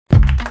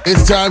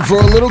It's time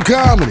for a little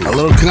comedy, a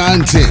little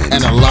content,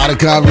 and a lot of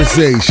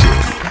conversation.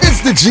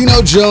 It's the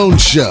Geno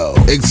Jones Show,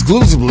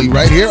 exclusively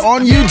right here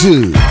on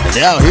YouTube. And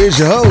now here's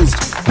your host,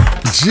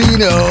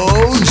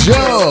 Geno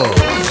Jones.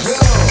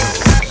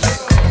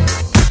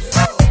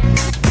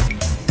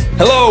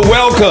 Hello,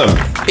 welcome.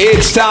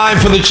 It's time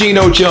for the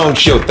Geno Jones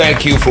Show.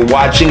 Thank you for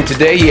watching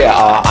today.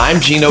 I'm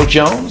Geno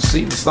Jones.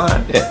 See the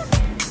sign? Yeah.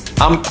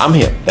 I'm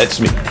him. That's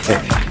me.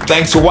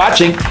 Thanks for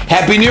watching.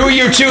 Happy New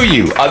Year to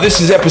you. This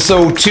is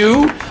episode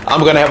 2. I'm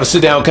going to have a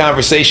sit-down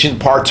conversation,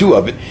 part 2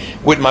 of it,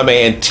 with my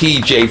man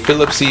TJ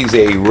Phillips. He's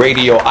a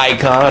radio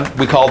icon.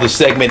 We call the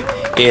segment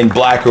In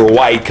Black or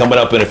White, coming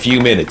up in a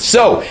few minutes.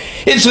 So,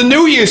 it's a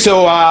new year,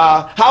 so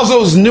how's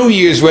those New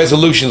Year's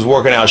resolutions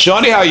working out?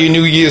 Shawnee, how are your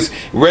New Year's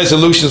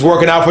resolutions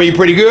working out for you?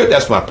 Pretty good?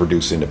 That's my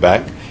producer in the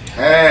back.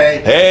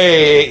 Hey.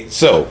 Hey.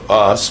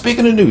 So,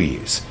 speaking of New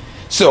Year's,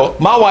 so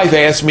my wife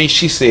asked me,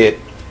 she said,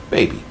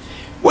 baby,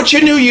 what's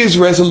your New Year's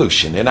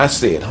resolution? And I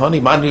said, honey,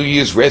 my New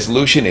Year's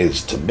resolution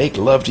is to make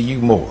love to you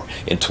more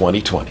in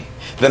 2020.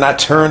 Then I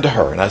turned to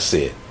her and I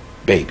said,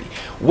 baby,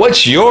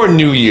 what's your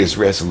New Year's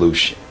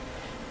resolution?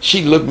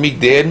 She looked me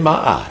dead in my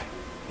eye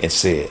and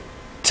said,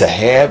 to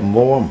have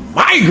more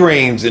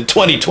migraines in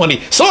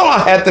 2020 so I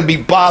don't have to be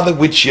bothered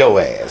with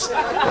your ass.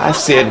 I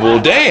said,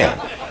 well, damn.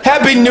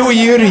 Happy New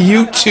Year to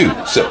you too.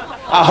 So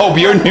I hope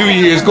your New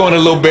Year is going a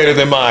little better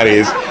than mine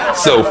is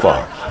so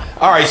far.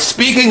 All right,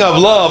 speaking of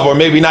love, or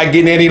maybe not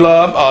getting any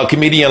love,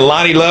 comedian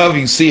Lonnie Love,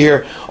 you see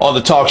her on the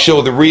talk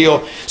show The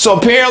Real. So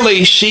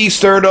apparently she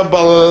stirred up a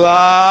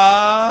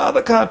lot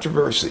of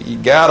controversy. You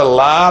got a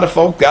lot of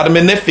folk, got them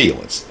in their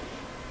feelings.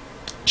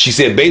 She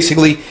said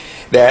basically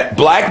that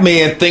black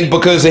men think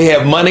because they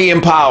have money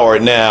and power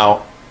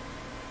now,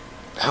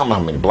 I don't know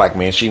how many black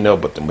men she know,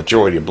 but the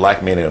majority of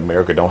black men in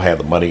America don't have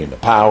the money and the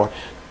power.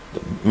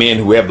 The men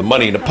who have the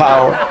money and the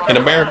power in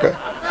America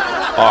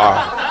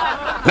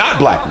are not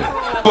black men.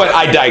 But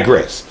I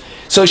digress.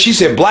 So she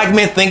said black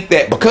men think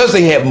that because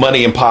they have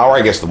money and power,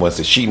 I guess the ones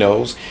that she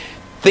knows,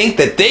 think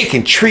that they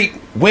can treat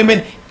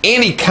women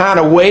any kind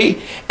of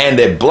way, and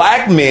that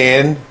black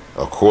men,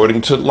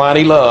 according to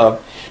Lonnie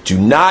Love, do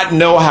not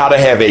know how to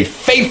have a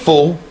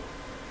faithful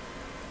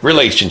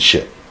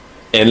relationship.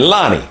 And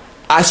Lonnie,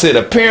 I said,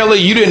 apparently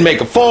you didn't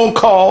make a phone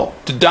call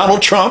to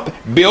Donald Trump,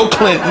 Bill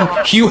Clinton,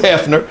 Hugh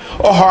Hefner,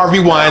 or Harvey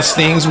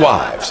Weinstein's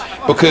wives,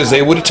 because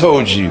they would have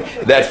told you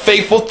that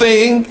faithful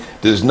thing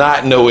does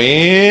not know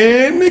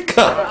any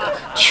color.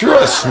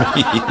 Trust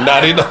me,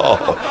 not at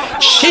all.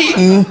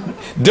 Cheating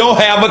don't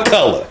have a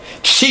color.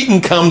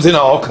 Cheating comes in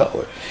all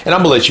color. And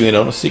I'm going to let you in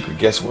on a secret.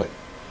 Guess what?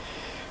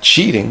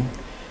 Cheating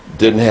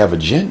didn't have a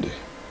gender.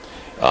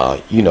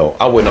 I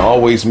wasn't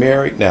always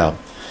married. Now,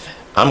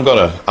 I'm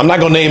not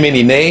gonna name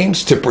any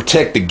names to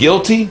protect the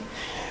guilty,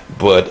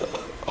 but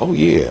oh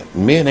yeah,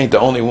 men ain't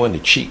the only one to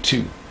cheat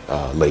too,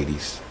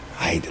 ladies.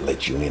 I hate to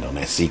let you in on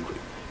that secret,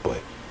 but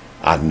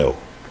I know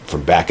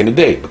from back in the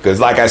day, because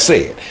like I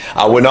said,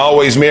 I wasn't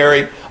always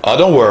married.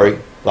 Don't worry,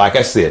 like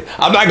I said,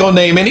 I'm not gonna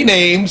name any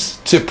names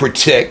to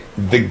protect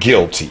the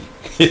guilty,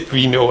 if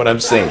you know what I'm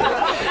saying.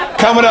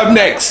 Coming up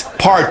next,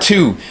 part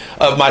 2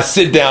 of my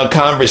sit-down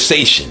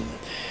conversation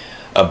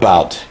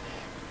about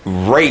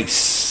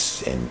race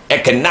and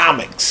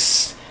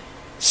economics,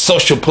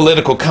 social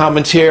political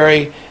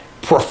commentary,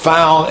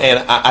 profound, and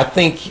I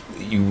think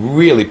you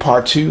really,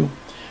 part 2,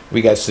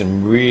 we got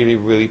some really,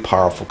 really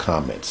powerful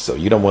comments, so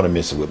you don't want to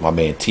miss it with my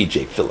man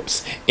TJ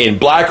Phillips. In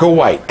Black or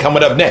White,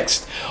 coming up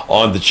next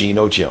on the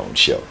Geno Jones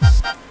Show.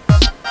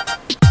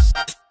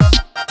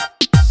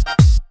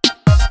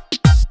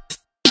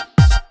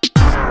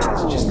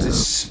 It's just a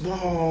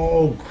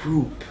small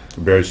group.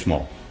 Very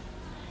small.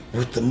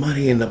 With the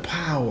money and the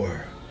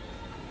power.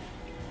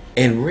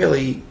 And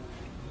really,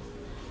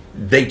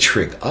 they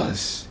trick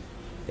us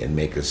and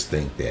make us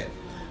think that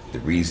the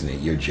reason that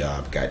your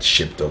job got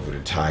shipped over to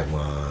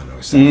Taiwan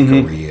or South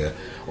Korea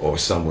or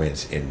somewhere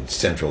in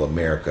Central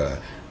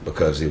America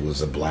because it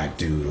was a black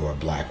dude or a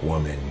black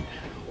woman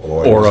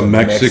or a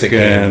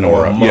Mexican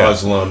or a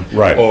Muslim,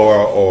 right,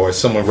 or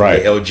someone from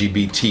right, the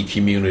LGBT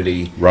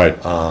community, right,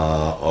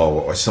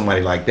 or somebody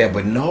like that.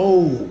 But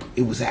no,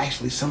 it was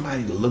actually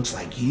somebody that looks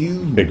like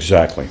you.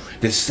 Exactly.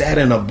 That sat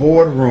in a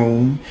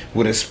boardroom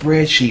with a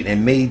spreadsheet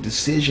and made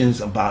decisions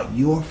about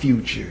your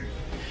future.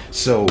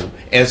 So,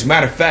 as a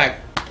matter of fact,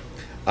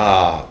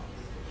 not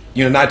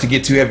to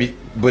get too heavy,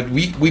 but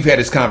we've had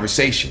this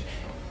conversation.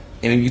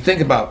 And if you think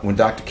about when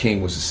Dr.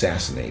 King was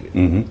assassinated,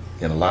 and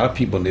a lot of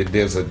people,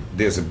 there's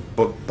a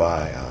book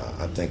by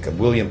I think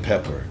William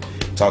Pepper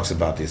talks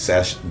about the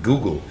assassination.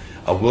 Google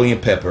a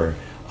William Pepper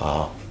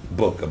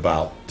book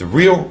about the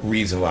real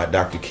reason why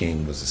Dr.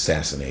 King was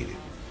assassinated.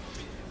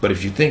 But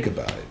if you think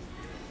about it,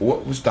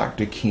 what was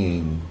Dr.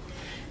 King?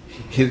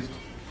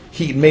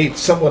 He made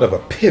somewhat of a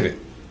pivot.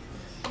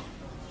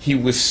 He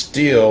was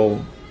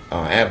still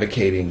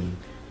advocating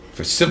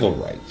for civil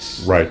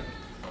rights, right?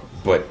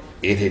 But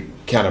it had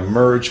kind of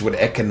merged with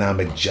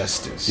economic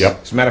justice.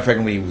 Yep. As a matter of fact,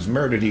 when he was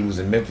murdered, he was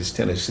in Memphis,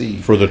 Tennessee.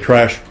 For the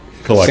trash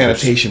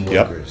collectors. Sanitation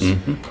workers. Yep.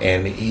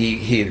 And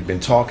he had been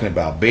talking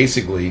about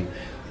basically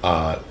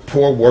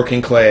poor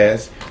working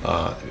class,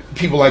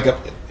 people like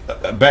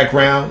a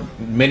background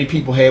many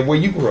people had where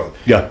you grew up.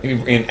 Yeah.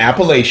 In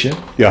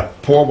Appalachia. Yeah.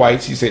 Poor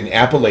whites, he said, in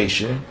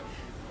Appalachia,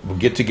 would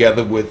get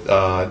together with,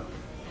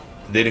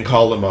 they didn't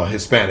call them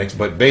Hispanics,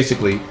 but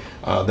basically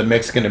the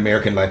Mexican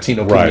American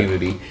Latino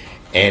community.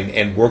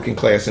 And working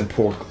class and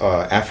poor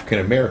African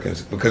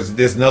Americans, because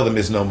there's another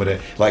misnomer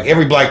that like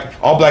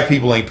all black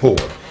people ain't poor.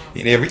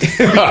 And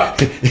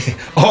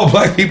all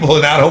black people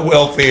are not on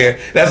welfare.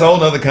 That's a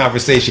whole other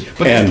conversation.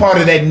 But it's part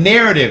of that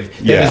narrative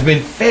that has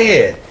been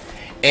fed.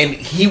 And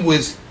it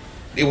was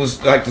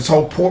like this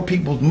whole poor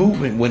people's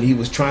movement when he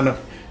was trying to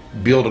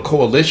build a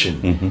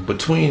coalition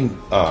between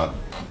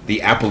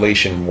the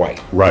Appalachian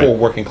white, poor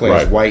working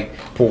class white,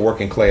 poor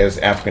working class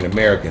African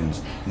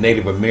Americans,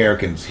 Native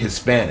Americans,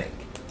 Hispanic.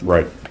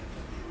 Right.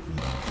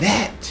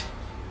 That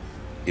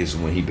is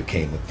when he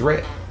became a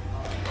threat.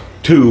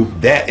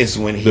 That is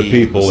when he the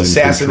people was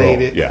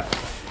assassinated. Yeah.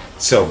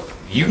 So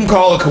you can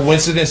call it a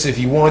coincidence if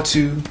you want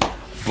to,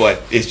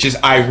 but it's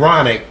just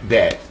ironic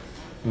that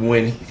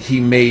when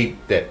he made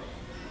that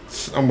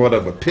somewhat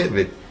of a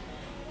pivot,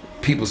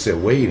 people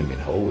said, wait a minute,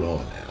 hold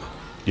on now.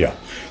 Yeah.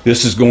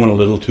 This is going a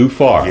little too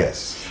far.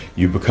 Yes.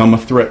 You become a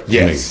threat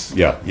to me.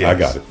 Yeah, I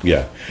got it.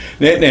 Yeah.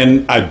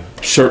 And I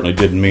certainly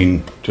didn't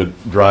mean to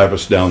drive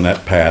us down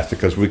that path,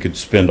 because we could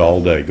spend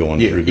all day going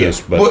through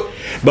this. But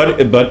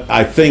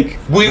I think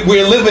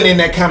we're living in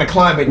that kind of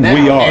climate now.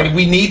 We are. And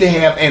we need to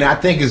have, and I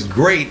think it's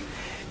great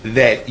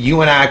that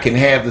you and I can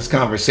have this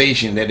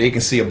conversation, that they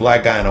can see a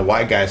black guy and a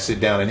white guy sit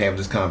down and have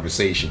this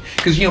conversation.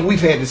 Because, we've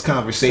had this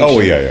conversation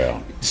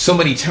so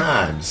many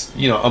times,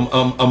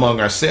 among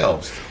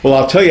ourselves. Well,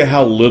 I'll tell you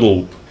how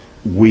little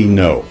we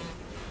know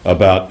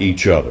about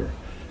each other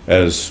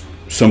as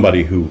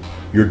somebody who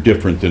you're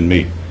different than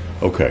me.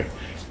 Okay.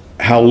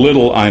 How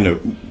little I know.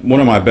 One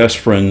of my best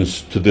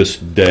friends to this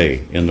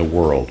day in the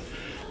world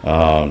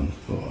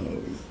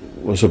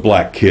was a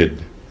black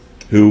kid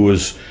who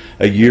was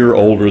a year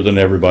older than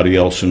everybody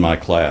else in my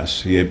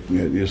class.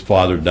 His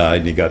father died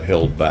and he got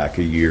held back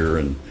a year,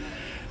 and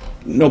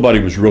nobody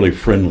was really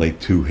friendly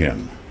to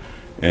him.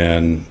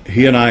 And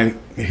he and I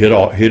hit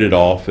it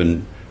off,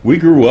 and we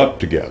grew up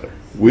together.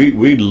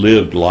 We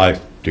lived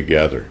life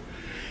together.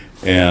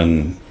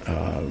 And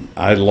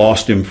I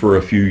lost him for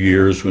a few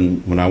years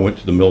when I went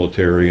to the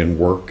military and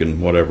work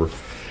and whatever.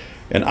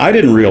 And I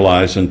didn't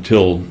realize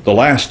until the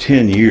last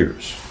 10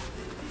 years,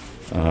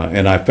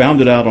 and I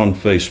found it out on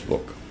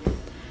Facebook,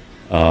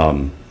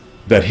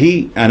 that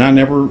and I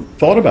never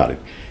thought about it,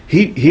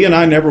 he and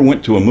I never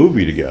went to a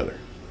movie together,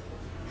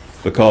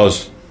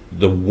 because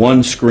the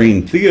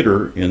one-screen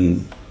theater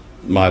in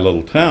my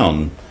little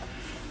town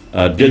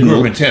didn't. You grew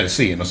up in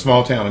Tennessee, in a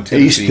small town in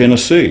Tennessee. East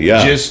Tennessee,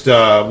 yeah. Just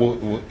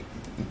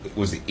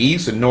was it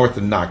east or north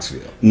of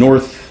Knoxville?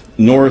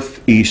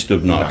 Northeast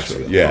of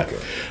Knoxville. Yeah.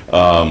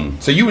 Okay.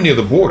 So you were near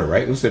the border,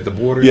 right? It was at the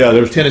border. Yeah,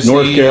 there's Tennessee,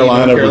 North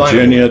Carolina,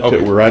 Virginia.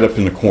 Okay. We're right up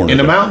in the corner. In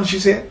the mountains, you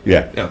said?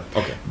 Yeah. Yeah.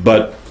 Okay.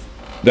 But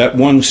that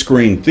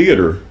one-screen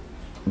theater,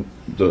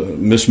 the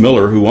Miss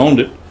Miller who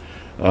owned it,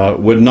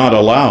 would not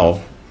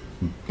allow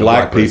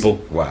black people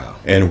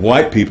and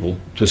white people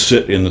to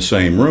sit in the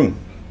same room.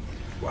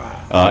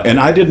 And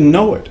I didn't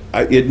know it.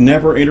 It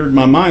never entered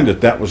my mind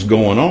that was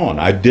going on.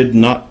 I did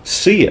not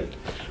see it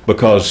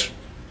because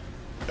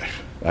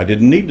I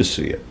didn't need to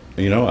see it.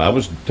 I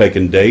was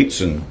taking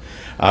dates and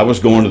I was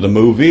going to the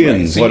movie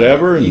and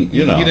whatever. And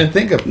you didn't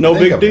think of no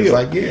big deal.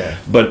 It's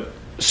like, But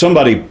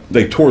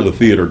they tore the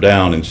theater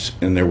down,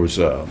 and there was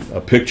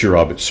a picture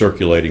of it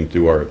circulating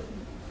through our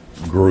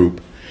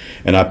group.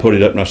 And I put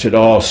it up and I said,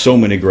 oh, so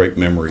many great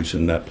memories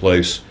in that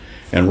place.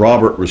 And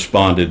Robert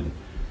responded,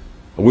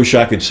 I wish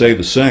I could say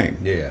the same.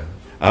 Yeah.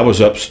 I was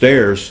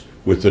upstairs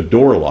with the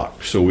door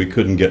locked, so we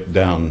couldn't get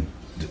down.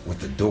 With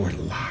the door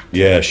locked?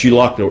 Yeah, she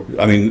locked it.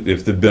 I mean,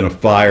 if there'd been a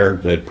fire,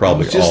 they'd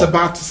probably I was just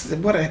about to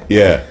say,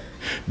 Yeah.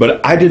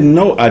 But I didn't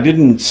know, I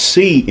didn't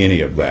see any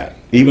of that,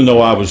 even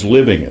though I was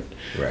living it.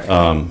 Right.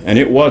 And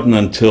it wasn't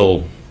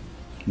until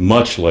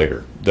much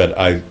later that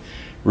I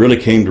really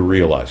came to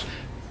realize,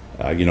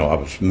 I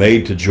was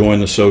made to join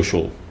the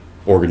social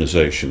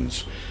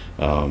organizations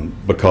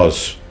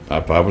because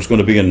if I was going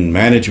to be in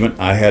management,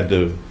 I had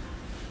to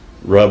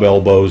rub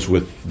elbows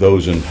with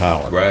those in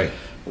power. Right.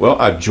 Well,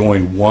 I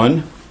joined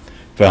one,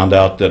 found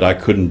out that I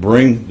couldn't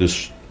bring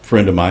this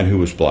friend of mine who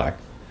was black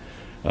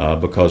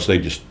because they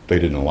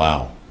didn't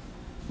allow.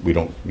 We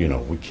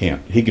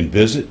can't. He can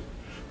visit,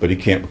 but he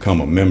can't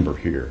become a member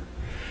here.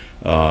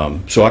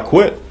 So I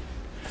quit.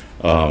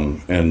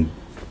 And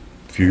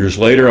a few years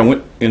later, I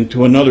went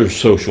into another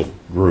social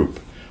group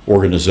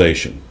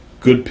organization.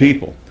 Good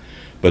people,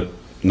 but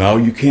no,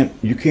 you can't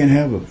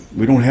have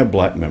we don't have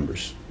black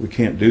members. We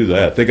can't do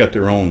that. They got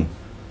their own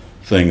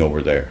thing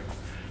over there.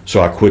 So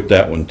I quit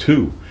that one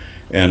too.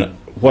 And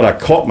what I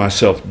caught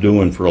myself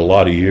doing for a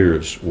lot of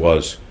years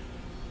was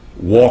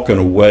walking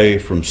away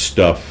from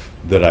stuff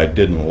that I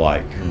didn't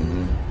like,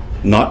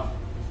 not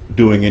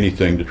doing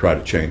anything to try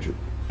to change it.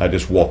 I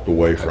just walked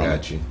away from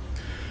it.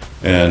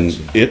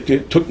 And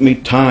it took me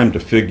time to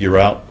figure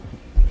out,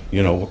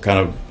 what kind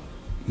of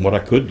what I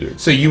could do.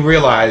 So you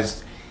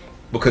realized,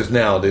 because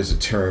now there's a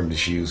term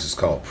that's used, it's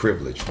called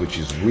privilege, which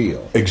is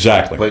real.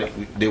 Exactly. But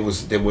there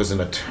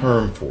wasn't a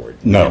term for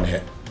it. No. You didn't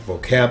have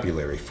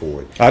vocabulary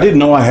for it. I didn't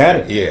know I had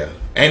it. Yeah.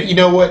 And you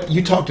know what?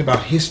 You talked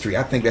about history.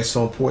 I think that's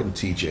so important,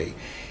 TJ,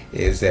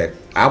 is that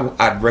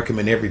I'd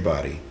recommend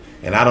everybody,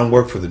 and I don't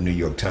work for the New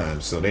York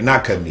Times, so they're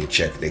not cutting me a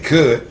check. They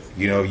could.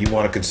 You know, you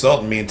want to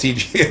consult me and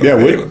TJ. Yeah,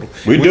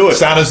 we do it.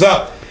 Sign us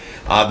up.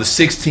 The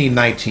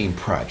 1619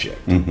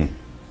 Project. Mm-hmm.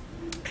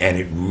 And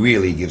it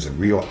really gives a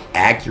real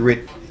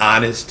accurate,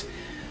 honest.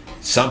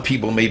 Some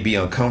people may be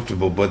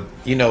uncomfortable, but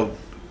you know,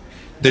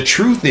 the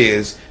truth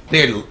is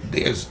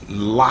there's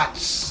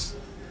lots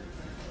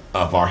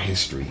of our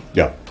history.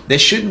 Yeah. That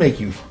should make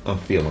you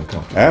feel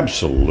uncomfortable.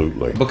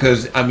 Absolutely.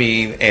 Because I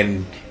mean,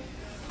 and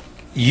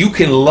you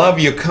can love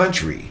your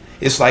country.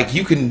 It's like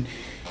you can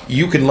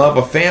love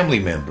a family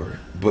member,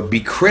 but be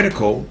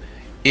critical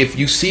if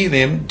you see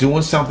them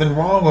doing something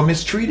wrong or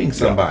mistreating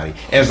somebody.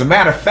 Yeah. As a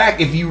matter of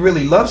fact, if you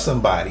really love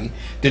somebody,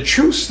 the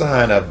true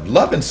sign of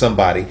loving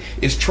somebody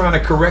is trying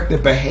to correct their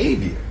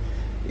behavior.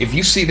 If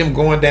you see them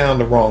going down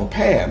the wrong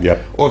path,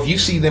 yep. or if you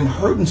see them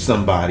hurting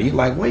somebody, you're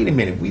like, wait a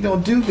minute, we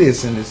don't do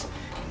this and this.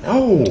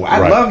 No,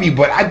 I love you,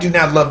 but I do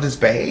not love this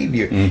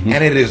behavior,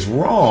 and it is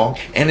wrong,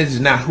 and it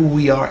is not who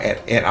we are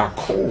at our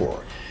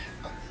core.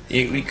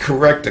 We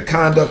correct the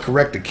conduct,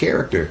 correct the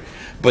character.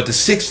 But the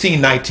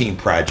 1619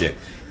 Project,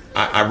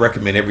 I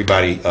recommend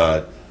everybody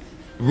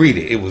read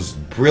it. It was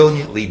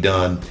brilliantly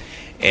done,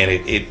 and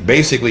it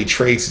basically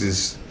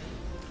traces.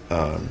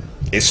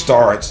 It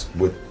starts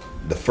with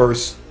the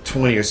first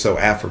 20 or so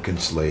African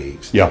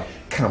slaves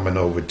coming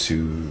over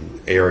to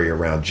area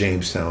around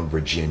Jamestown,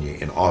 Virginia,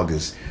 in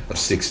August of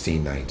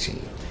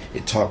 1619.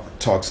 It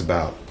talks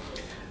about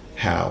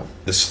how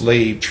the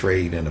slave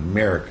trade in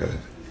America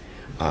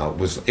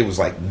was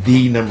like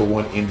the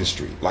 #1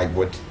 industry, like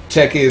what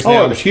tech is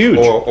now. It was huge.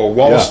 Or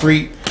Wall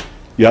Street.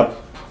 Yep.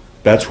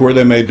 That's where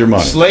they made their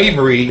money.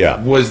 Slavery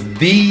was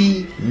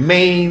the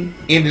main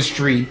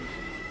industry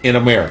in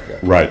America.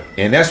 Right.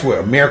 And that's where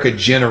America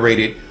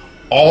generated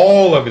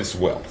all of its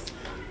wealth.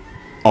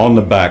 On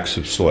the backs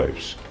of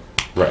slaves.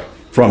 Right.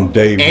 From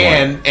day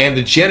one. And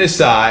the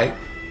genocide,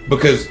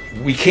 because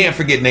we can't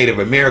forget Native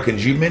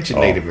Americans. You mentioned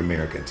Native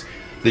Americans.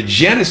 The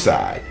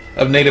genocide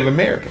of Native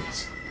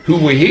Americans who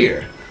were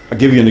here. I'll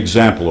give you an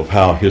example of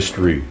how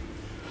history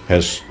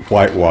has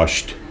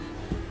whitewashed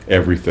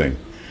everything.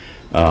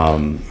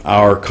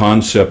 Our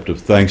concept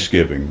of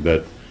Thanksgiving,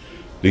 that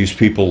these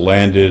people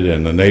landed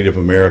and the Native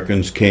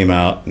Americans came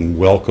out and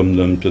welcomed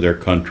them to their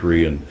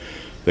country, and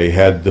they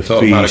had the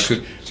feast.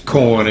 About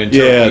corn and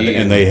turkey.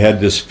 And they had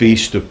this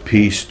feast of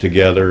peace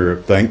together,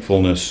 of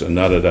thankfulness, and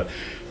da-da-da.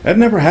 That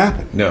never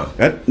happened. No.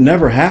 That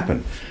never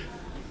happened.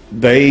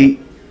 They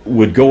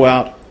would go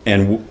out,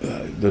 and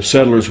the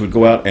settlers would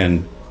go out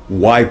and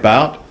wipe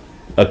out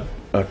a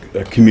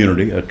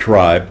community, a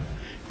tribe,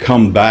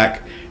 come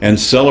back and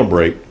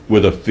celebrate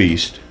with a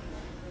feast.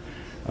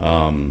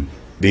 The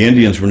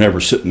Indians were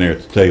never sitting there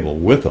at the table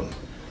with them.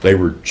 They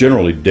were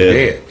generally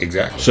dead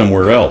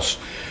somewhere else.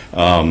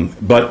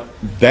 But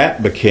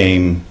that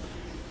became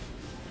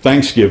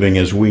Thanksgiving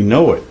as we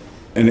know it.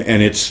 And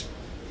it's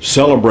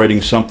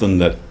celebrating something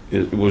that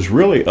it was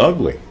really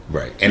ugly.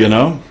 Right. And you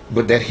know?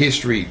 But that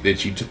history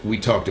that we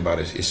talked about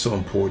is so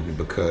important,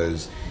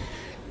 because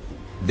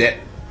that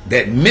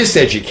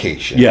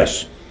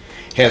miseducation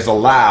has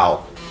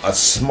allowed a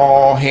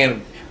small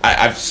hand.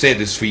 I've said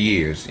this for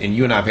years, and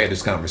you and I have had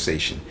this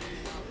conversation.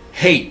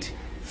 Hate,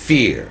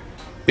 fear,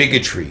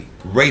 bigotry,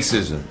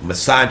 racism,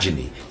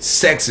 misogyny,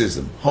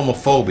 sexism,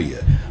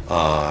 homophobia,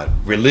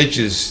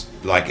 religious,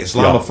 like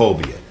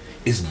Islamophobia,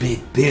 is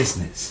big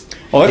business.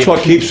 Well, that's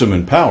what keeps them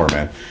in power,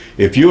 man.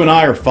 If you and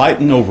I are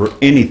fighting over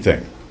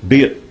anything,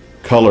 be it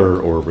color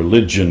or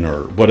religion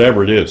or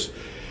whatever it is,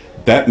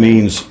 that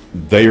means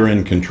they are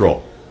in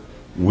control.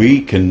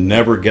 We can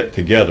never get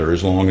together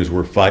as long as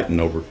we're fighting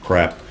over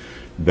crap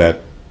that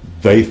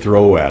they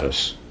throw at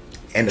us,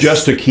 and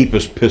just to keep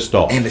us pissed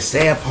off. And the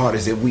sad part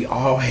is that we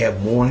all have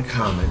more in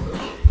common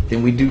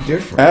than we do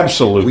different.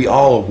 Absolutely. We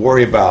all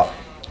worry about,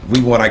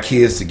 we want our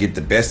kids to get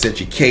the best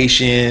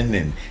education,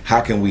 and how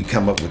can we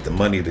come up with the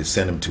money to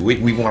send them to it.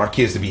 We want our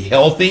kids to be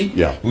healthy.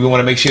 Yeah. We want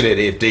to make sure that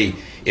if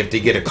they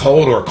get a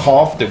cold or a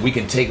cough, that we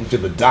can take them to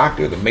the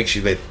doctor to make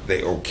sure that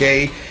they're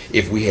okay.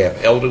 If we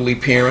have elderly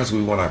parents,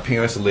 we want our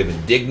parents to live in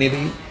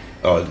dignity,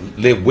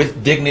 live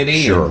with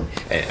dignity, and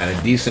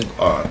a decent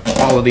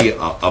quality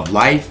of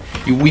life.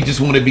 We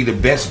just want to be the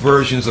best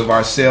versions of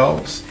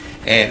ourselves,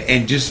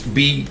 and just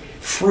be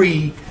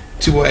free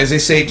to, as they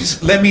say,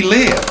 just let me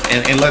live,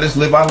 and let us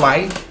live our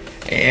life,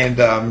 and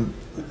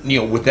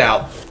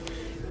without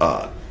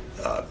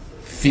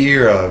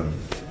fear of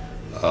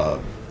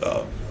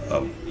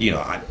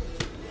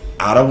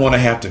I don't want to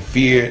have to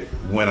fear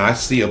when I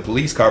see a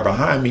police car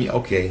behind me.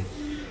 Okay,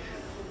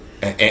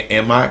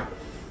 am I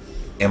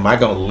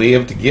going to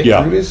live to get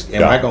through this?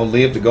 Am I going to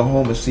live to go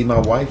home and see my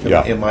wife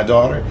and my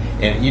daughter?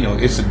 And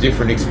it's a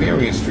different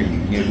experience for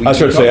you. I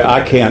sort of say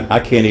I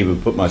can't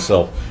even put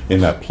myself in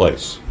that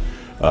place.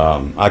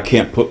 I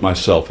can't put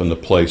myself in the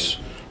place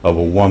of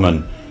a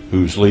woman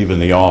who's leaving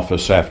the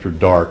office after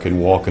dark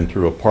and walking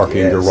through a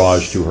parking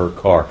garage to her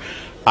car.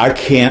 I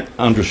can't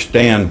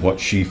understand what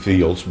she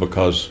feels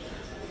because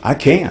I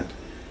can't.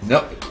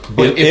 No,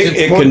 but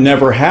it can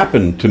never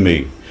happen to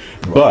me.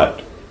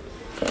 Right.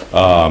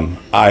 But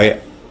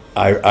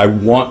I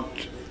want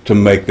to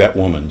make that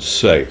woman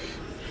safe.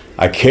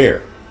 I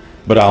care,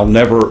 but I'll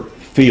never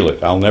feel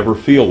it. I'll never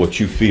feel what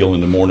you feel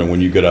in the morning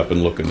when you get up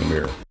and look in the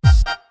mirror.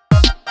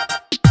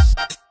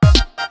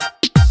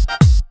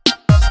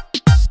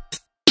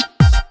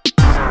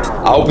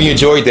 I hope you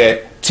enjoyed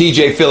that.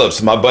 TJ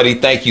Phillips, my buddy,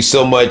 thank you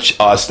so much.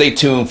 Stay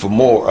tuned for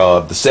more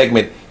of the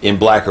segment In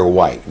Black or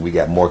White. We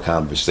got more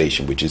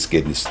conversation. We're just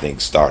getting this thing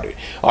started.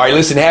 All right,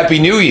 listen, Happy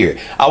New Year.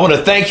 I want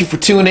to thank you for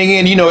tuning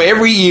in. You know,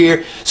 every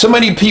year, so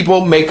many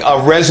people make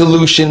a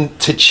resolution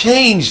to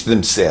change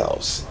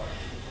themselves.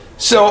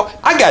 So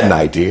I got an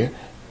idea.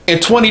 In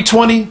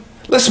 2020,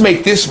 let's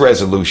make this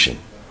resolution.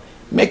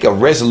 Make a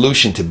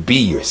resolution to be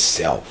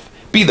yourself.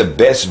 Be the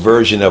best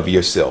version of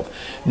yourself.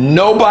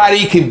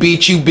 Nobody can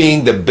beat you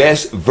being the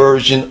best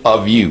version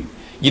of you.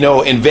 You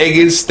know, in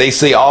Vegas, they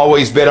say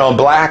always bet on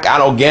black. I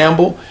don't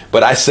gamble,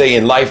 but I say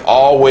in life,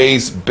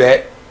 always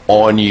bet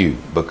on you.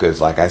 Because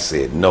like I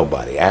said,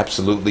 nobody,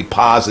 absolutely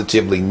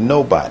positively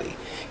nobody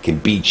can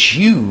beat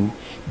you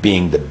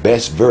being the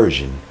best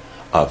version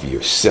of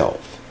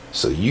yourself.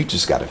 So you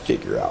just got to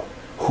figure out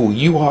who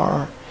you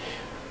are,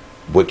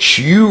 what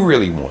you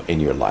really want in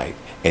your life.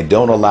 And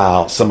don't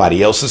allow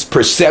somebody else's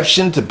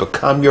perception to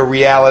become your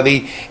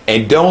reality.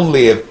 And don't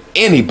live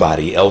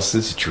anybody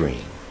else's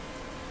dream.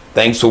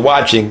 Thanks for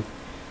watching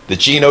The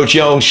Geno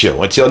Jones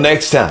Show. Until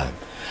next time,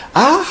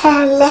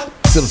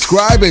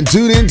 subscribe and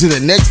tune in to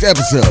the next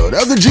episode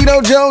of The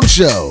Geno Jones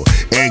Show,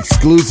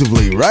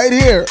 exclusively right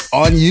here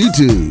on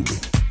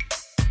YouTube.